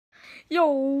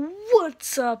Yo,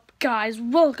 what's up guys?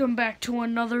 Welcome back to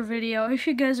another video. If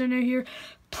you guys are new here,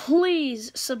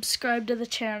 please subscribe to the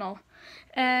channel.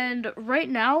 And right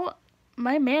now,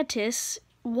 my mantis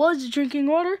was drinking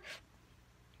water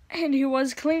and he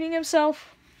was cleaning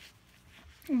himself.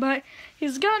 But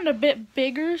he's gotten a bit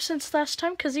bigger since last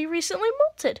time because he recently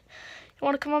molted. You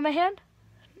want to come on my hand?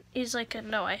 He's like,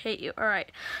 no, I hate you. Alright.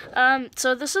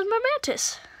 So this is my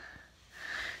mantis.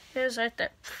 Here's right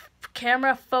there.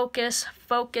 Camera, focus,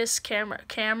 camera,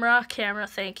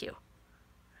 thank you.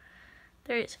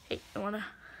 There he is. Hey, I wanna...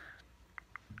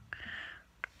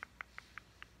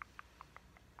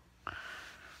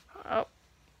 Oh,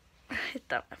 I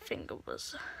thought my finger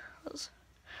was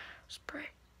spray.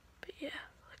 But yeah,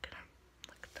 look at him.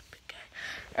 Look at the big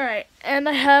guy. Alright, and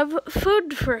I have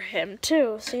food for him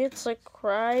too. See, it's like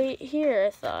right here, I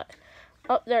thought.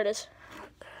 Oh, there it is.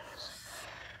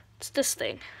 It's this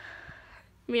thing.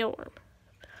 Mealworm.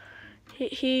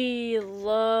 He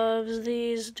loves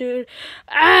these, dude.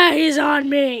 Ah, he's on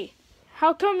me.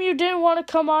 How come you didn't want to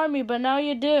come on me, but now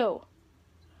you do?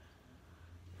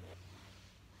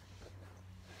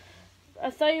 I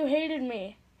thought you hated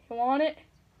me. You want it?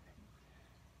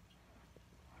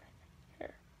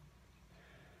 Here.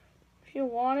 If you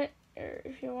want it, or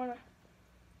if you want to...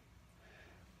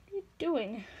 What are you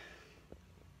doing?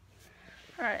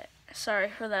 Alright, sorry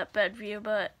for that bad view,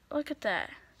 but look at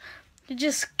that. He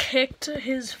just kicked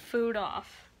his food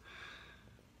off.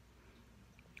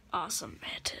 Awesome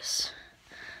mantis.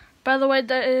 By the way,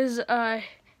 that is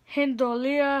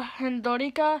Hindolia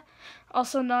hindorica,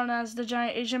 also known as the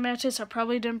giant Asian mantis. I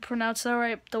probably didn't pronounce that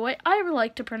right. The way I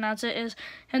like to pronounce it is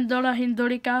Hindolia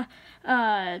hindorica,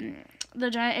 the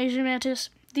giant Asian mantis.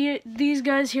 These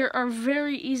guys here are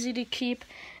very easy to keep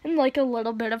and like a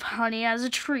little bit of honey as a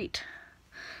treat.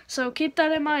 So keep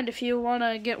that in mind if you want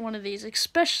to get one of these,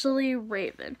 especially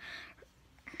Raven.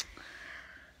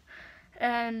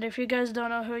 And if you guys don't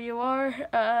know who you are,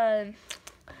 I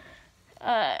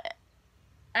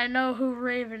know who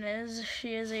Raven is.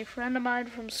 She is a friend of mine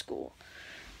from school.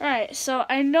 Alright, so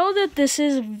I know that this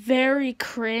is very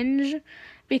cringe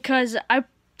because I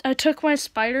took my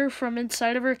spider from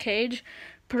inside of her cage,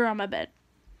 put her on my bed.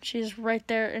 She's right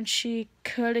there and she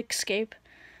could escape.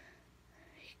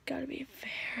 Gotta be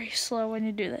very slow when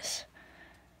you do this.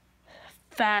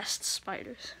 Fast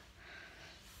spiders.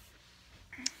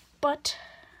 But,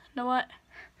 you know what?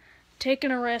 Taking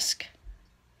a risk.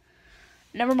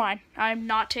 Never mind. I'm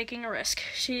not taking a risk.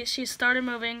 She started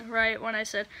moving right when I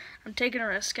said I'm taking a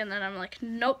risk, and then I'm like,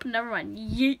 nope, never mind.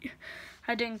 Yeet.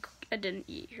 I didn't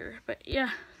eat her. But yeah,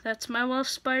 that's my wolf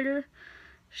spider.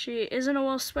 She isn't a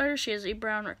wolf spider. She is a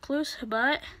brown recluse,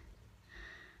 but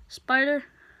spider.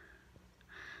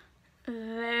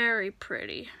 Very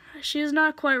pretty. She's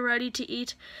not quite ready to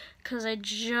eat because I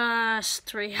just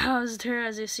rehoused her,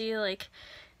 as you see, like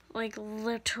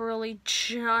literally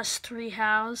just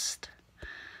rehoused.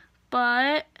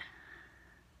 But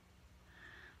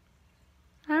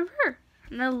I have her,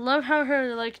 and I love how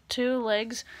her like two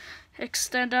legs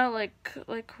extend out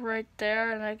like right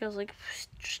there, and that goes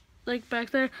like back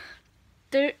there.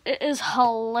 It is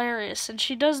hilarious, and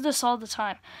she does this all the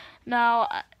time. Now,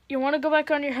 you want to go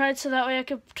back on your hide so that way I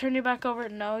can turn you back over?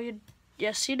 No,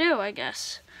 yes you do, I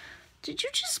guess. Did you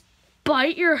just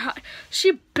bite your hide?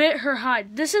 She bit her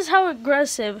hide. This is how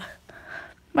aggressive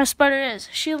my spider is.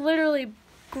 She literally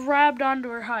grabbed onto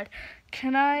her hide.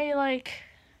 Can I, like...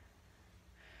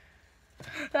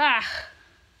 Ah!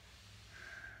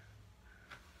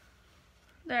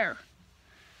 There.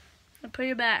 I'll put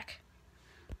you back.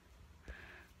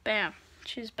 Bam.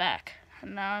 She's back.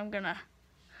 And now I'm gonna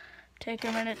take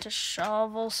a minute to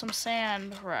shovel some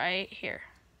sand right here.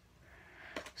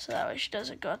 So that way she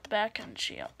doesn't go at the back and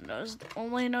she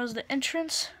only knows the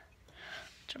entrance,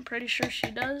 which I'm pretty sure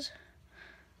she does.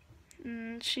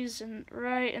 And she's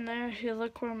right in there. If you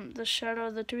look where the shadow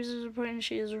of the tweezers are pointing,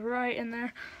 she is right in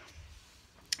there.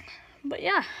 But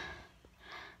yeah,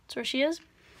 that's where she is.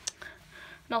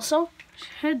 And also,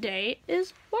 today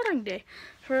is watering day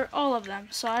for all of them.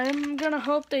 So I'm gonna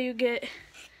hope that you get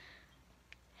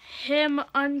him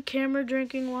on camera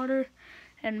drinking water,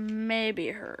 and maybe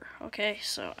her. Okay,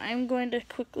 so I'm going to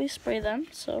quickly spray them.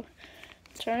 So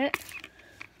turn it.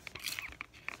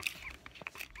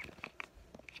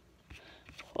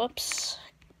 Whoops.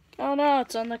 Oh no,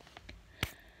 it's on the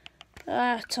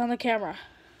camera. It's on the camera.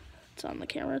 It's on the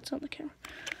camera.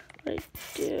 What do I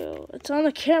do? It's on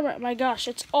the camera. My gosh,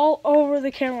 it's all over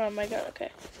the camera. Oh my god, okay.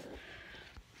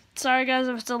 Sorry guys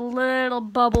if it's a little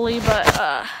bubbly,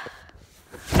 but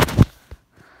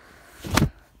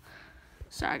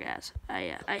sorry guys,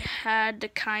 I had to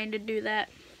kind of do that.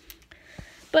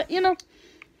 But, you know,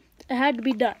 it had to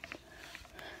be done.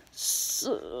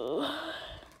 So,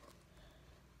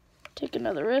 take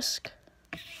another risk.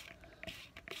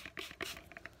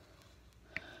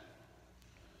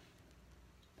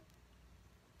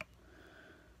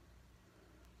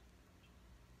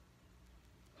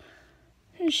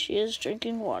 And she is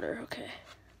drinking water, okay.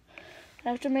 I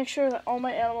have to make sure that all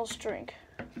my animals drink.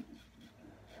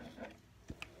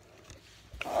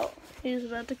 Oh, he's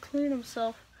about to clean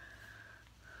himself.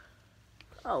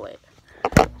 Oh, wait.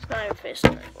 It's not even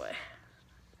facing the right way.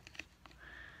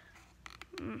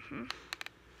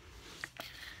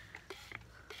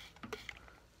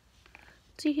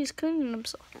 See, he's cleaning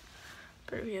himself.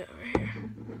 Better be over here.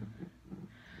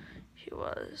 He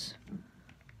was.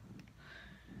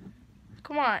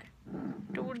 Come on.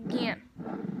 Do it again.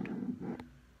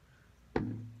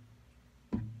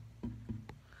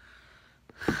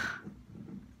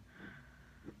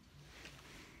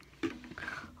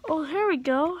 Oh, here we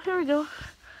go. Here we go.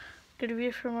 Good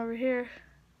view from over here.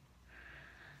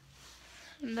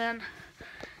 And then,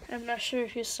 I'm not sure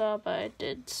if you saw, but I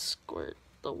did squirt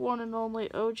the one and only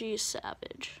OG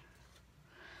Savage.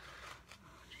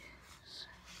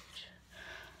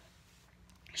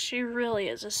 She really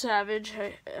is a savage.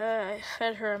 I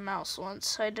fed her a mouse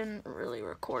once. I didn't really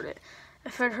record it. I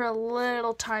fed her a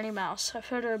little tiny mouse. I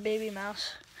fed her a baby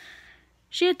mouse.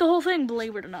 She ate the whole thing,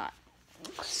 believe it or not.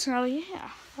 So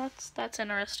yeah, that's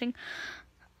interesting.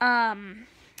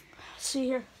 See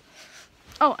here.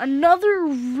 Oh, another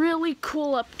really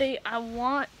cool update I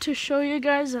want to show you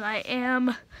guys, is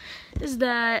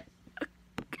that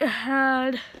I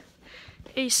had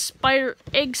a spider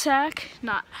egg sac.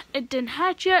 It didn't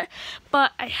hatch yet,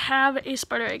 but I have a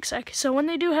spider egg sac. So when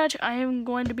they do hatch, I am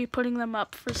going to be putting them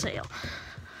up for sale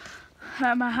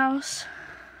at my house.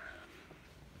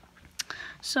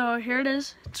 So here it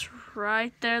is. It's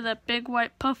right there. That big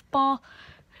white puffball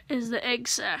is the egg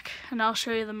sac, and I'll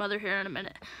show you the mother here in a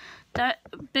minute. That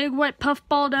big white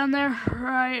puffball down there,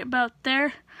 right about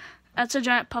there, that's a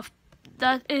giant puff.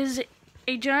 That is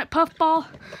a giant puffball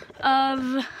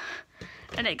of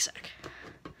an egg sac.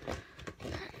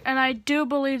 And I do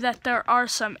believe that there are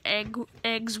some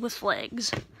eggs with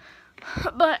legs,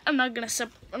 but I'm not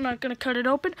gonna cut it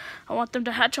open. I want them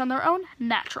to hatch on their own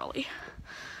naturally.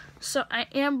 So I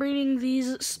am breeding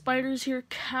these spiders here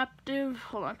captive.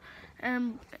 Hold on. I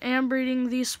am breeding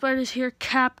these spiders here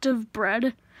captive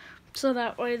bred, so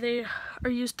that way they are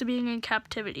used to being in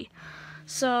captivity.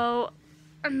 So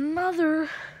here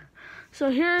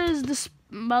is this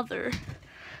mother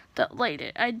that laid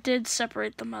it. I did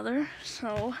separate the mother,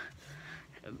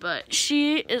 but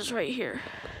she is right here.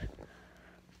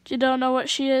 If you don't know what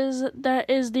she is, that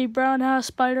is the brown house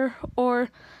spider, or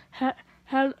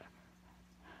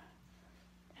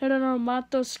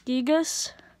Heteromatous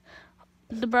gigas,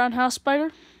 the brown house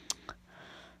spider.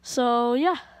 So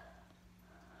yeah.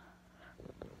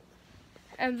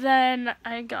 And then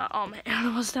I got all my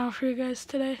animals down for you guys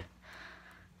today.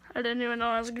 I didn't even know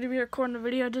I was going to be recording a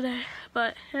video today,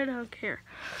 but I don't care.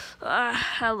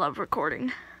 I love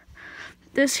recording.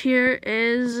 This here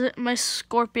is my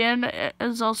scorpion. It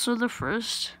is also the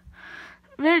first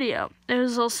video. It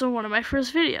was also one of my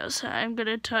first videos. I'm going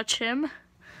to touch him.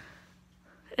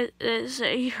 It is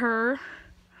a her.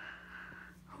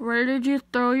 Where did you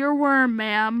throw your worm,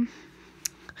 ma'am?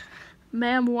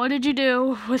 Ma'am, what did you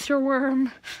do with your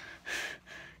worm?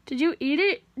 Did you eat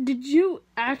it? Did you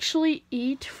actually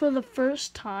eat for the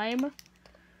first time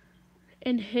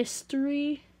in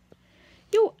history?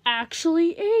 You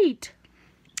actually ate.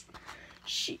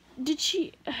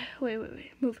 Wait,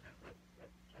 move.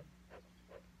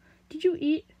 Did you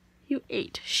eat? You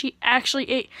ate. She actually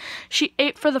ate. She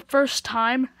ate for the first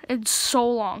time in so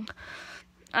long.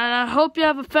 And I hope you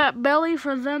have a fat belly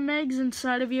for them eggs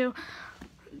inside of you.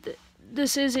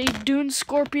 This is a dune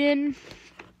scorpion.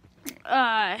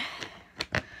 I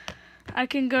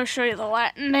can go show you the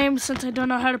Latin name since I don't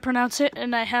know how to pronounce it,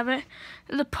 and I have it.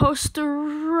 The poster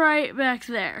right back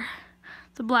there.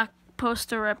 The black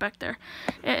poster right back there.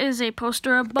 It is a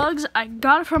poster of bugs. I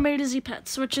got it from A to Z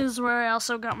Pets, which is where I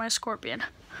also got my scorpion.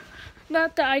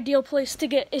 Not the ideal place to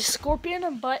get a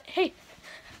scorpion, but hey,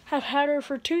 I've had her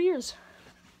for 2 years.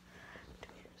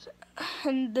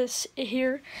 And this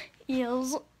here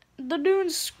is the dune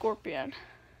scorpion.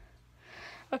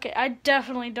 Okay, I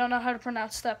definitely don't know how to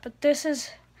pronounce that, but this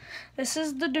is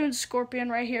the dune scorpion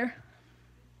right here.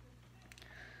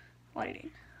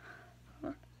 Lighting.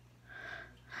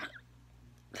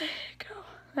 There you go.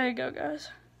 There you go, guys.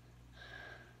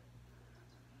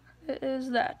 It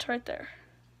is that right there.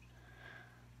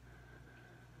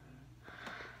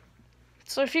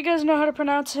 So if you guys know how to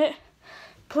pronounce it,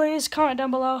 please comment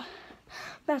down below.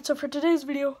 That's it for today's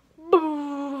video.